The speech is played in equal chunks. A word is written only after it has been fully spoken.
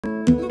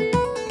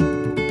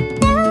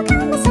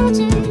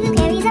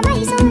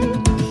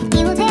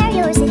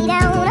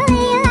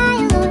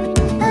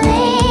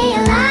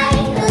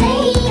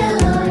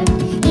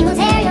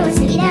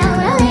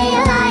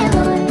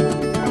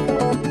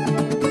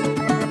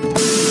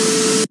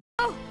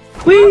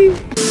Whee!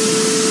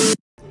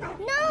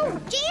 No,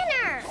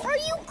 Janner! Are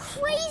you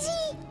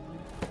crazy?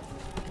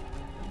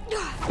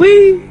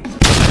 Whee!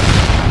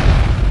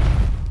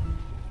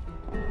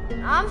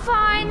 I'm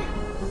fine.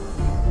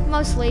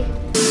 Mostly.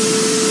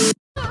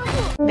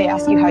 They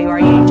ask you how you are,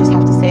 you just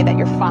have to say that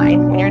you're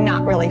fine when you're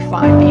not really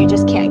fine, but you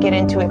just can't get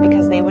into it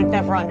because they would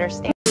never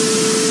understand.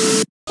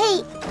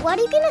 Hey, what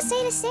are you gonna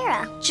say to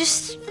Sarah?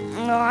 Just,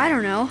 I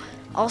don't know.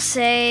 I'll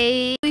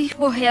say... Oh,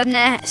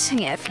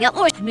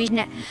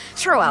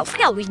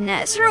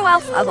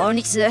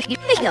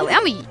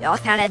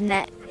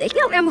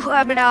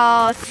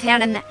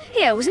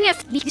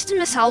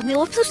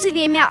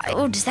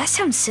 does that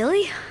sound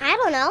silly? I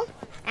don't know.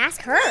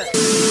 Ask her.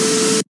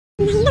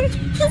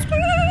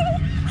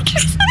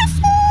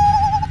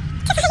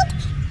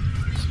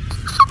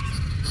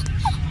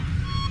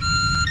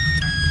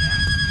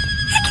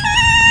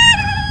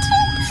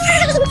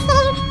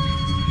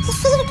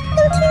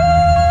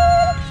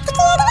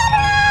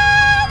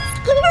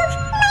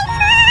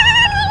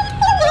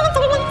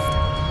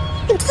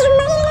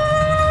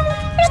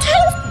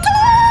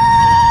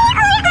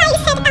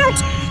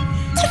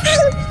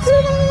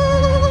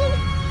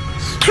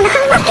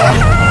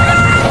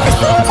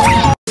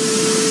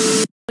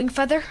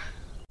 Wingfeather?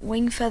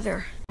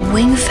 Wingfeather.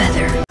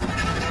 Wingfeather.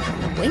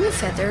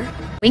 Wingfeather?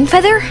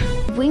 Wingfeather?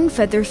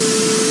 Wingfeather.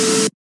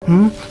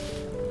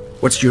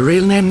 What's your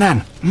real name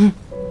then?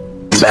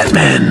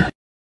 Batman.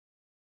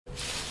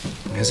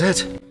 Is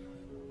it?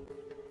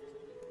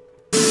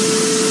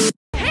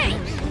 Hey!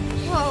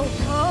 Whoa,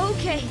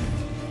 okay.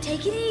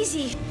 Take it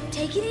easy.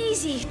 Take it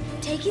easy.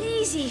 Take it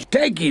easy.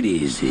 Take it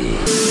easy.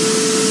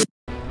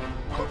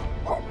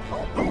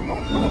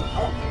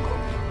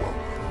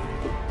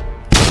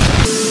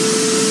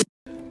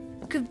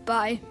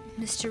 Goodbye,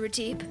 Mr.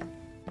 Ratib.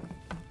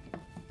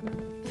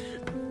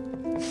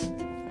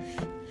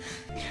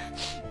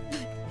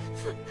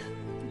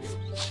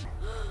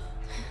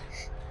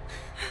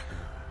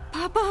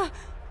 Papa!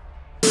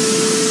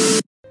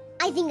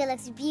 I think it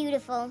looks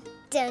beautiful,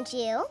 don't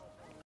you?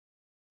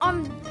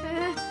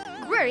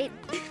 Great.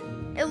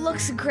 It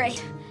looks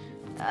great.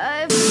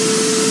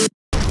 It's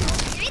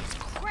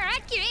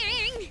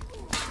cracking!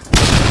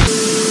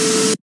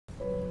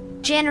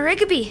 Janner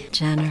Rigby.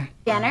 Janner.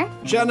 Janner.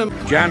 Janner.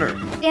 Janner.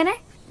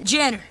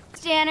 Janner.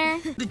 Janner.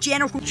 The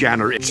Janner.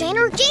 Janner.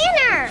 Janner!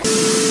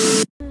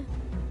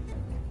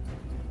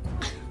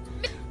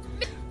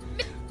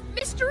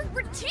 Mr.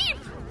 Ratib!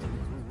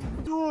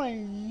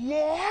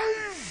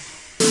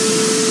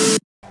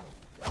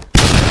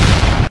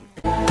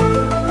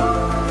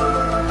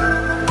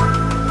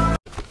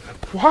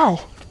 Wow,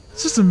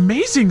 this is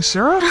amazing,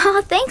 Sarah.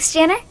 Oh, thanks,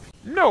 Janner.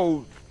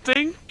 No,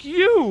 thank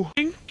you.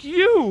 Thank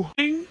you.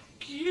 Thank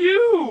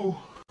you.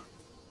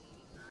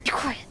 Be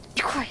quiet.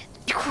 Be quiet.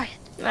 Be quiet.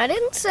 I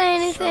didn't say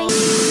anything.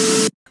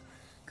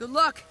 Good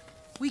luck.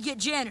 We get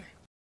Janner.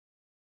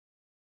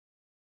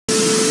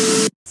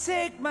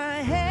 Take my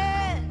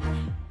hand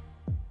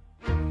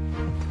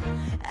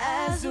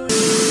as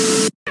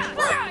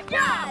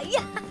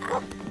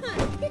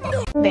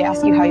They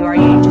ask you how you are,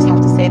 you just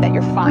have to say that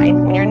you're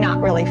fine when you're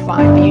not really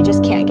fine, but you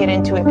just can't get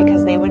into it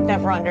because they would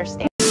never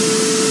understand.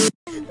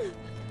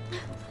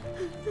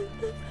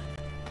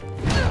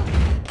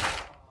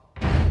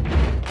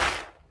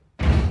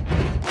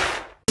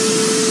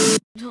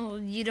 Oh,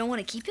 you don't want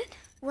to keep it?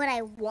 What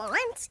I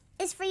want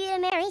is for you to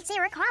marry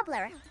Sarah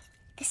Cobbler.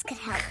 This could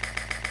help.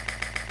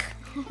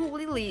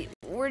 Lily,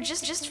 we're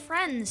just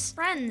friends.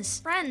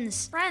 Friends.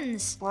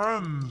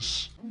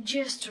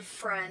 Just a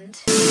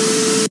friend.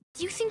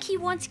 Do you think he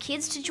wants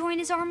kids to join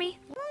his army?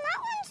 Well,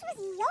 not ones with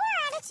your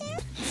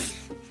attitude.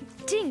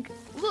 Dink,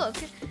 look.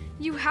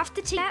 You have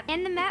to take the map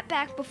and the map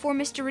back before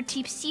Mr.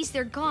 Ratib sees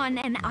they're gone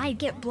and I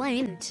get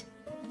blamed.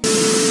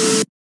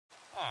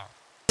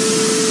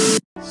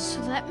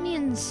 So that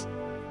means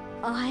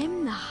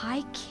I'm the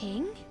High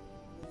King?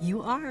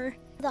 You are.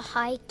 The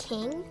High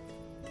King?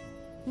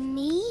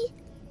 Me?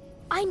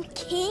 I'm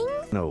king?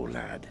 No,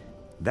 lad.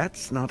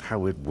 That's not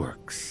how it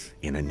works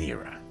in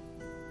Anira.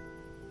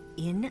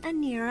 In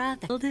Anira,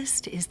 the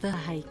eldest is the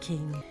High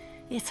King.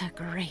 It's a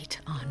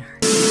great honor.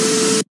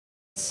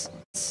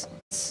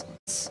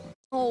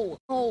 Oh.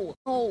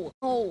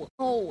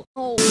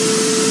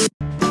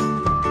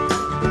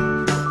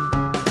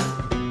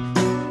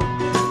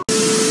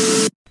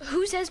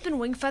 Who's Esben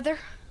Wingfeather?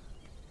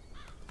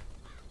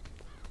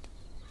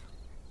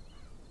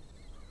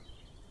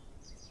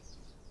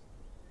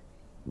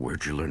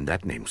 Where'd you learn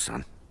that name,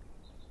 son?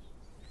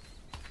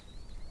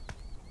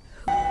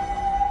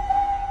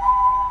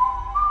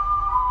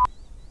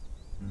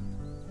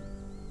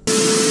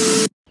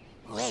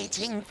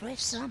 Waiting for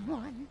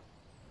someone?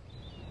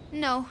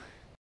 No.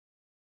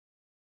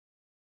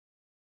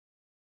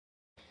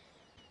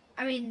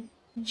 I mean,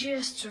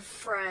 just a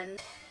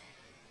friend.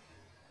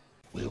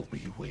 We'll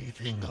be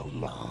waiting a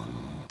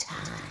long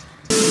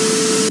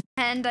time.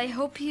 And I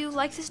hope you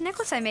like this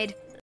necklace I made.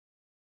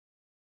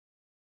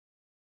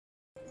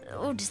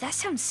 Oh, does that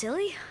sound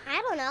silly?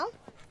 I don't know.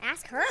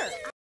 Ask her.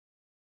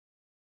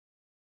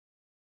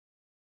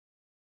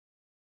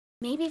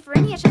 Maybe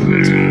Verinia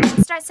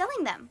should start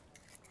selling them.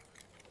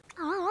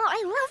 Oh,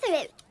 I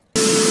love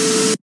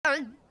it.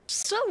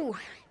 So,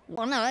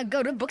 wanna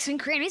go to Books and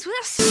Crannies with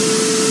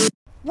us?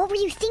 What were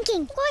you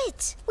thinking?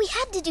 What? We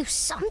had to do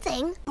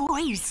something.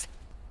 Boys!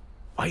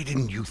 Why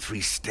didn't you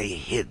three stay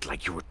hid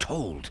like you were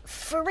told?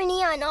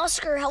 Verinia and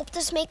Oscar helped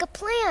us make a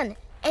plan,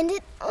 and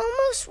it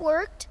almost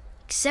worked.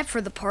 Except for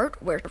the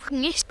part where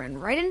he ran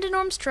right into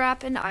Norm's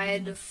trap and I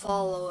had to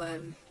follow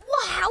him.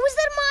 Well, how is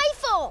that my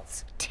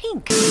fault?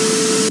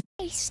 Tink!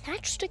 They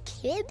snatched a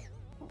kid?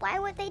 Why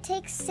would they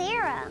take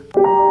Sarah?